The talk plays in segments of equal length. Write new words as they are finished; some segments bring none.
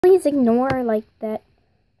Please ignore, like, that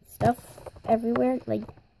stuff everywhere. Like,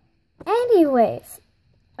 anyways.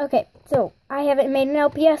 Okay, so I haven't made an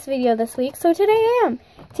LPS video this week, so today I am.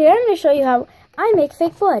 Today I'm going to show you how I make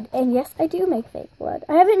fake blood. And yes, I do make fake blood.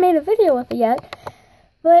 I haven't made a video with it yet,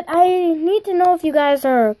 but I need to know if you guys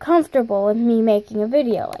are comfortable with me making a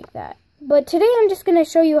video like that. But today I'm just going to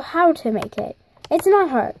show you how to make it. It's not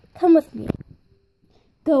hard. Come with me.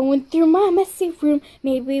 Going through my messy room.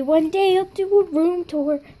 Maybe one day I'll do a room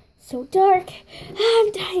tour. So dark,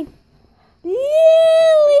 I'm dying.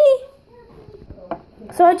 Really?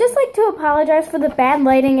 So I'd just like to apologize for the bad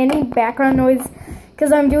lighting, any background noise,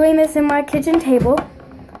 because I'm doing this in my kitchen table.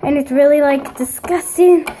 And it's really, like,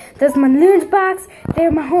 disgusting. There's my lunchbox.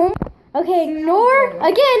 There's my home. Okay, ignore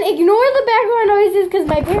the background noises because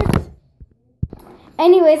my parents...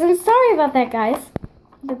 Anyways, I'm sorry about that, guys.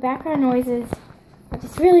 The background noises are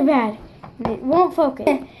just really bad. And it won't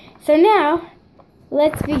focus. So now,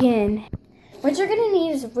 let's begin. What you're going to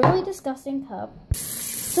need is a really disgusting cup.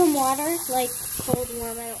 Some water, like cold,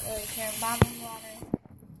 warm, I don't really care. Bottled water.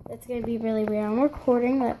 That's going to be really weird. I'm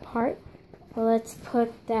recording that part. So let's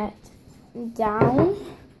put that down.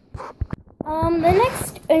 The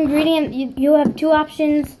next ingredient, you have two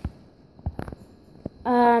options.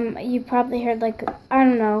 You probably heard, like, I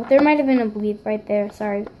don't know. There might have been a bleep right there.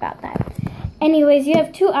 Sorry about that. Anyways, you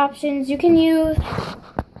have two options. You can use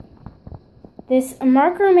this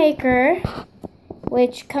marker maker,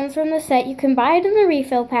 which comes from the set. You can buy it in the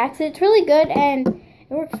refill packs. It's really good and it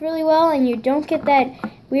works really well, and you don't get that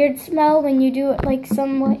weird smell when you do it like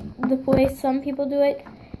the way some people do it.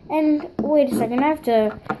 And wait a second, I have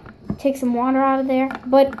to take some water out of there.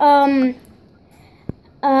 But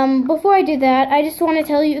before I do that, I just want to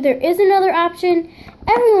tell you there is another option.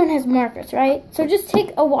 Everyone has markers, right? So just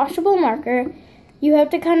take a washable marker. You have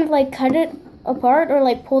to kind of like cut it apart or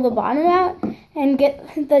like pull the bottom out and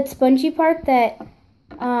get that spongy part that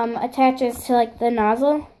attaches to like the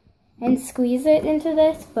nozzle and squeeze it into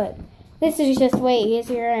this. But this is just way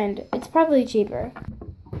easier and it's probably cheaper.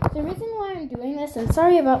 The reason why I'm doing this, and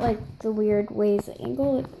sorry about like the weird ways the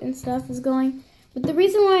angle and stuff is going, but the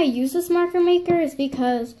reason why I use this marker maker is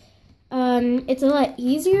because it's a lot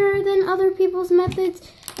easier than other people's methods,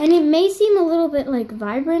 and it may seem a little bit like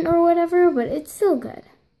vibrant or whatever, but it's still good.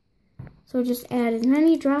 So just add as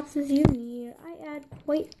many drops as you need.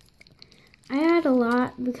 I add a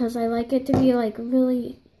lot because I like it to be like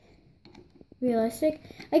really realistic.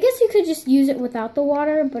 I guess you could just use it without the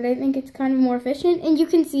water, but I think it's kind of more efficient. And you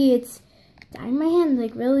can see it's dyeing my hand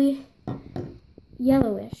like really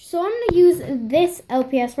yellowish. So I'm going to use this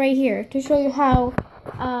LPS right here to show you how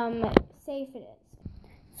safe it is.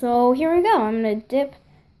 So here we go. I'm going to dip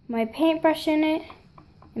my paintbrush in it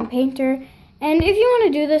and painter. And if you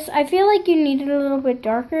want to do this, I feel like you need it a little bit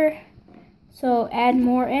darker. So add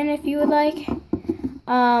more in if you would like.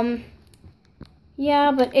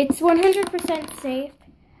 Yeah, but it's 100% safe.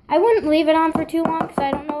 I wouldn't leave it on for too long because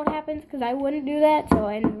I don't know what happens, because I wouldn't do that. So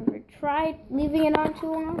I never tried leaving it on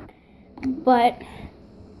too long. But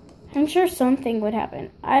I'm sure something would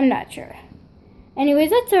happen. I'm not sure.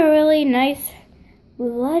 Anyways, that's a really nice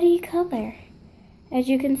bloody color, as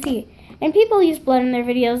you can see. And people use blood in their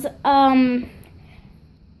videos.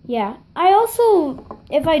 Yeah. I also,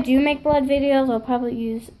 if I do make blood videos, I'll probably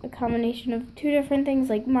use a combination of two different things,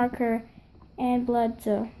 like marker and blood.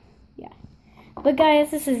 So, yeah. But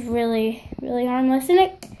guys, this is really, really harmless.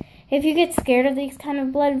 And if you get scared of these kind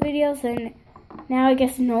of blood videos, then now I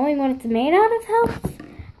guess knowing what it's made out of helps.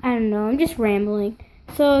 I don't know. I'm just rambling.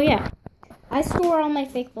 So, yeah. I store all my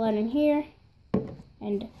fake blood in here.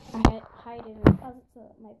 And I hide it in the closet so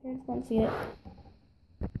that my parents won't see it.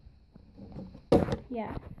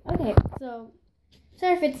 Yeah. Okay, so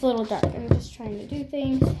sorry if it's a little dark. I'm just trying to do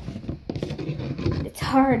things. It's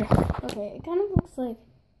hard. Okay, it kind of looks like,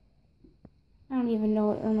 I don't even know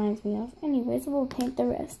what it reminds me of. Anyways, we'll paint the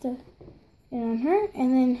rest of it on her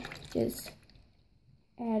and then just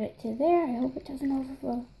add it to there. I hope it doesn't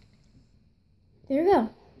overflow. There we go.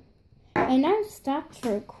 And I've stopped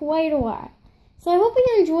for quite a while. So I hope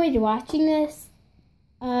you enjoyed watching this.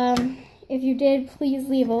 If you did, please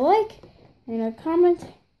leave a like and a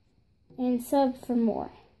comment and sub for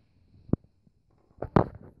more.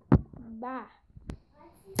 Bye.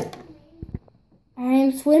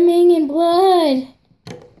 I'm swimming in blood.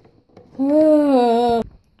 Oh.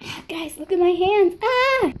 Guys, look at my hands.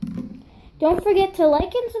 Ah! Don't forget to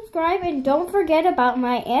like and subscribe, and don't forget about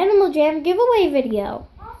my Animal Jam giveaway video.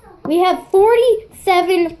 We have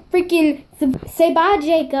 47 freaking say bye,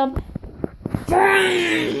 Jacob.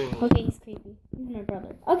 Okay, he's creepy. He's my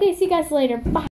brother. Okay, see you guys later. Bye.